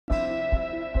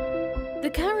The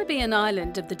Caribbean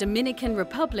island of the Dominican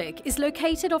Republic is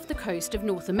located off the coast of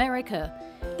North America.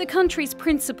 The country's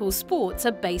principal sports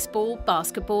are baseball,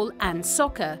 basketball and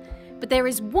soccer. But there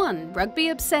is one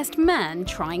rugby-obsessed man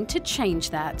trying to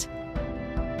change that.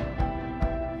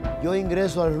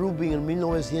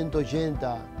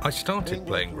 I started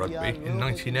playing rugby in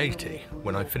 1980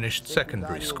 when I finished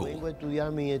secondary school.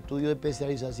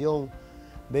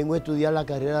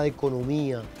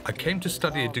 I came to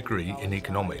study a degree in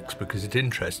economics because it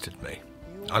interested me.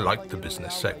 I liked the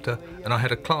business sector and I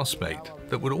had a classmate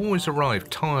that would always arrive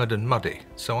tired and muddy,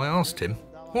 so I asked him,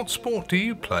 "What sport do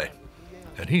you play?"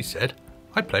 And he said,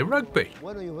 "I play rugby."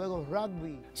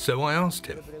 So I asked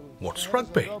him, "What's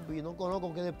rugby?"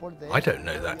 "I don't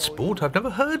know that sport, I've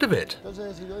never heard of it."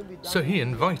 So he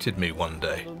invited me one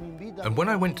day, and when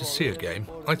I went to see a game,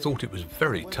 I thought it was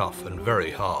very tough and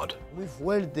very hard.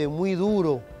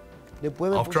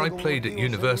 After I played at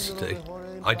university,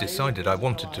 I decided I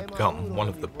wanted to become one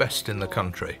of the best in the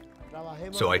country.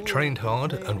 So I trained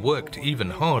hard and worked even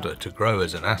harder to grow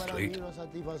as an athlete.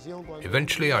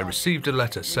 Eventually I received a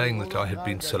letter saying that I had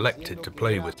been selected to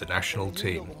play with the national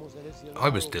team. I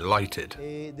was delighted.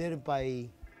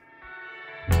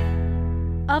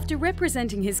 After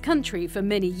representing his country for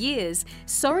many years,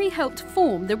 Sori helped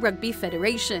form the Rugby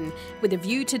Federation with a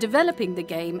view to developing the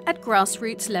game at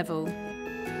grassroots level.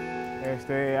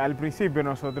 Al principio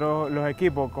nosotros los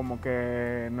equipos como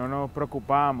que no nos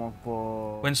preocupamos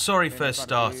por. When Sori first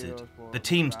started, the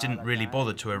teams didn't really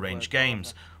bother to arrange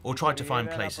games or try to find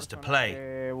places to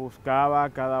play. Buscaba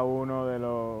cada uno de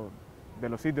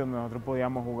los sitios donde nosotros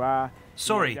podíamos jugar.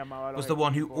 Sori was the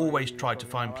one who always tried to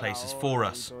find places for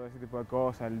us.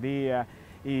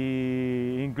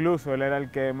 Y incluso él era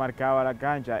el que marcaba la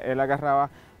cancha. Él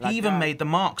agarraba. He even made the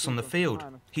marks on the field.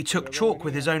 He took chalk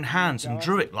with his own hands and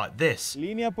drew it like this.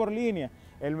 Línea por línea,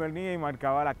 él venía y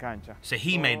marcaba la cancha. So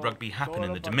he made rugby happen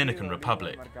in the Dominican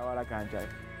Republic.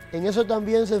 En eso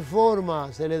también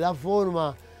se le da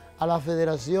forma a la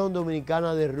Federación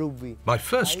Dominicana de Rugby. My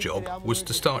first job was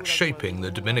to start shaping the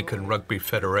Dominican Rugby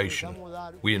Federation.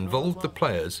 We involved the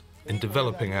players in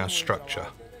developing our structure.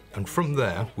 And from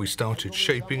there, we started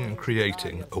shaping and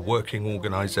creating a working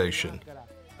organisation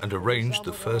and arranged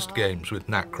the first games with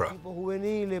NACRA.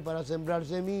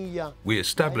 We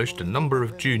established a number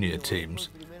of junior teams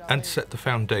and set the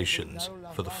foundations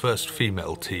for the first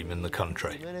female team in the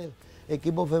country. I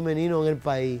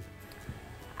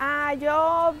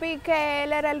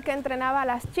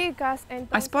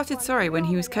spotted Sori when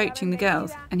he was coaching the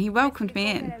girls, and he welcomed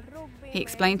me in. He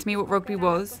explained to me what rugby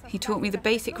was, he taught me the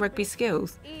basic rugby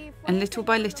skills, and little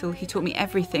by little he taught me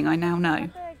everything I now know.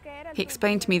 He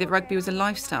explained to me that rugby was a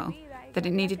lifestyle, that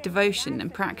it needed devotion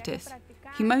and practice.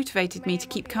 He motivated me to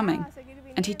keep coming,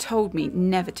 and he told me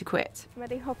never to quit.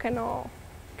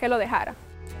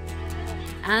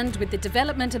 And with the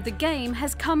development of the game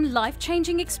has come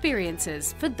life-changing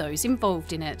experiences for those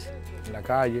involved in it.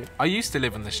 I used to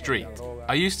live on the street.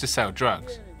 I used to sell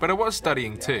drugs, but I was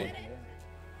studying too.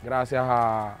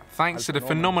 Thanks to the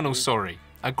phenomenal Sori,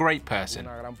 a great person,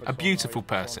 a beautiful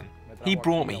person. He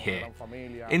brought me here,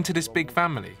 into this big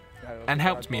family, and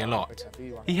helped me a lot.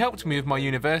 He helped me with my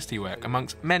university work,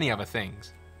 amongst many other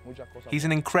things. He's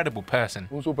an incredible person.